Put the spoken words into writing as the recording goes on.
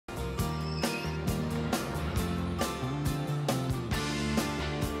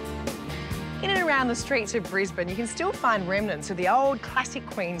around the streets of Brisbane, you can still find remnants of the old classic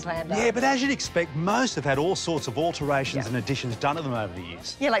Queenslander. Yeah, but as you'd expect, most have had all sorts of alterations and additions done to them over the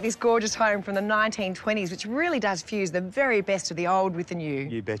years. Yeah, like this gorgeous home from the 1920s, which really does fuse the very best of the old with the new.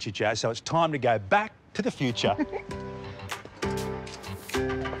 You betcha, Joe. So it's time to go back to the future.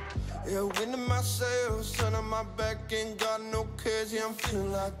 Yeah, winning myself, sun on my back, ain't got no cares, yeah, I'm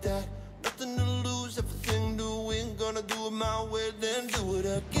feeling like that. Nothing to lose, everything to win, gonna do it my way, then do it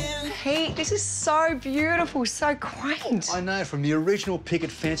again. Pete, this is so beautiful, so quaint. I know, from the original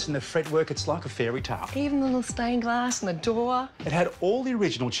picket fence and the fretwork, it's like a fairy tale. Even the little stained glass and the door. It had all the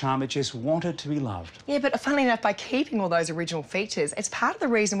original charm, it just wanted to be loved. Yeah, but funnily enough, by keeping all those original features, it's part of the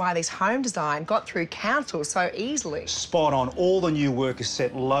reason why this home design got through council so easily. Spot on. All the new work is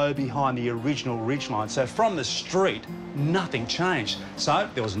set low behind the original ridgeline, so from the street, nothing changed. So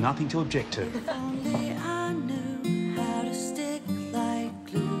there was nothing to object to. If only I knew how to stick like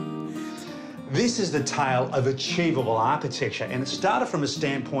glue. This is the tale of achievable architecture, and it started from a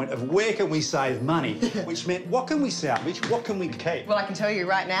standpoint of where can we save money, which meant what can we salvage, what can we keep? Well, I can tell you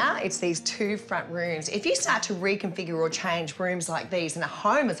right now, it's these two front rooms. If you start to reconfigure or change rooms like these in a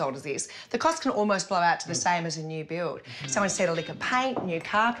home as old as this, the cost can almost blow out to the same as a new build. So instead of lick of paint, new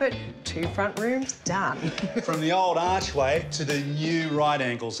carpet, two front rooms, done. From the old archway to the new right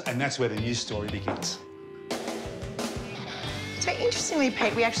angles, and that's where the new story begins. So interestingly,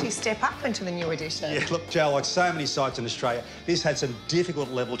 Pete, we actually step up into the new addition. Yeah, look, Joe, like so many sites in Australia, this had some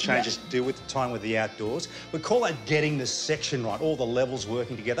difficult level changes to do with the time with the outdoors. We call that getting the section right, all the levels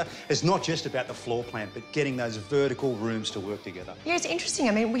working together. It's not just about the floor plan, but getting those vertical rooms to work together. Yeah, it's interesting.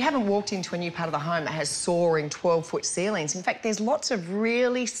 I mean, we haven't walked into a new part of the home that has soaring 12-foot ceilings. In fact, there's lots of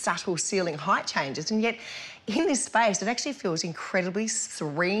really subtle ceiling height changes, and yet in this space, it actually feels incredibly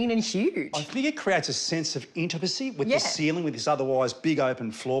serene and huge. I think it creates a sense of intimacy with the ceiling, with this otherwise big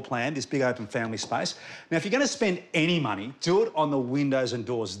open floor plan, this big open family space. Now, if you're going to spend any money, do it on the windows and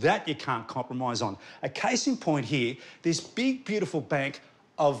doors. That you can't compromise on. A case in point here, this big, beautiful bank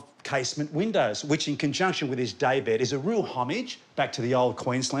of casement windows, which in conjunction with this daybed is a real homage back to the old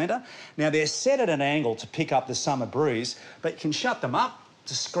Queenslander. Now, they're set at an angle to pick up the summer breeze, but you can shut them up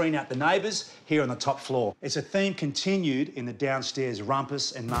to screen out the neighbours here on the top floor. It's a theme continued in the downstairs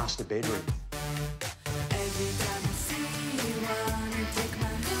rumpus and master bedroom.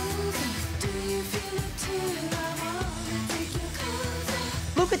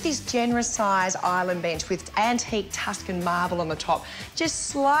 Look at this generous size island bench with antique Tuscan marble on the top, just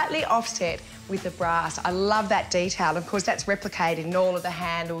slightly offset with the brass. I love that detail. Of course, that's replicated in all of the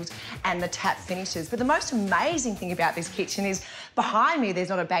handles and the tap finishes. But the most amazing thing about this kitchen is behind me, there's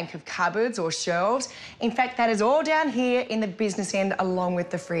not a bank of cupboards or shelves. In fact, that is all down here in the business end along with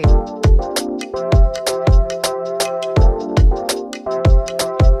the fridge.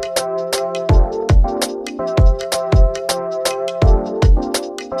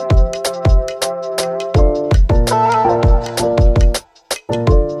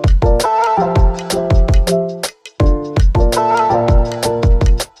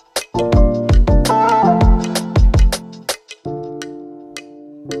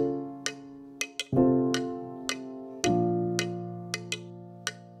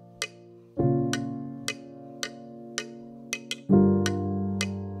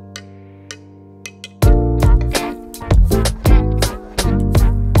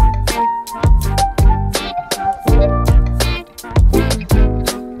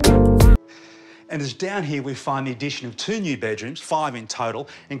 And as down here we find the addition of 2 new bedrooms, 5 in total,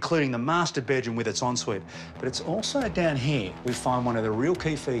 including the master bedroom with its ensuite. But it's also down here we find one of the real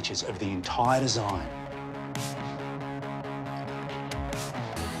key features of the entire design.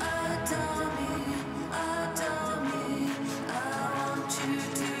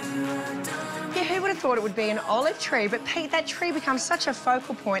 Who would have thought it would be an olive tree? But Pete, that tree becomes such a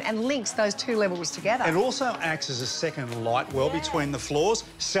focal point and links those two levels together. It also acts as a second light well between the floors,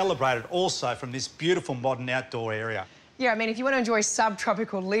 celebrated also from this beautiful modern outdoor area. Yeah, I mean, if you want to enjoy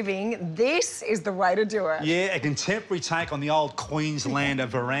subtropical living, this is the way to do it. Yeah, a contemporary take on the old Queenslander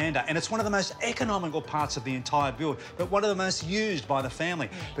veranda, and it's one of the most economical parts of the entire build, but one of the most used by the family.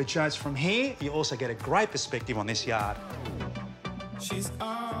 But, Joe, from here, you also get a great perspective on this yard. She's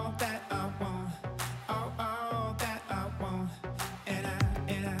all that I want, all that I want, and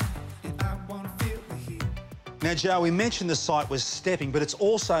I want to feel the heat. Now, Joe, we mentioned the site was stepping, but it's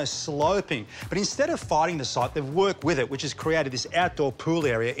also sloping. But instead of fighting the site, they've worked with it, which has created this outdoor pool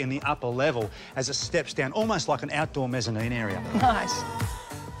area in the upper level as it steps down, almost like an outdoor mezzanine area. Nice.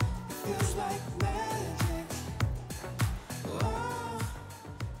 Feels like magic.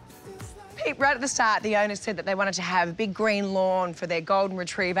 Pete, right at the start, the owners said that they wanted to have a big green lawn for their golden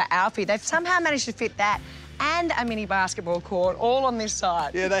retriever, Alfie. They've somehow managed to fit that and a mini basketball court all on this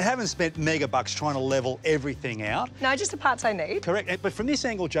side. Yeah, they haven't spent mega bucks trying to level everything out. No, just the parts they need. Correct, but from this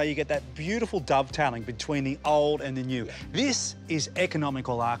angle, Joe, you get that beautiful dovetailing between the old and the new. This is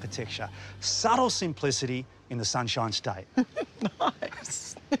economical architecture. Subtle simplicity in the Sunshine State.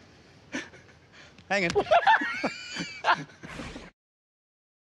 Nice. Hang on.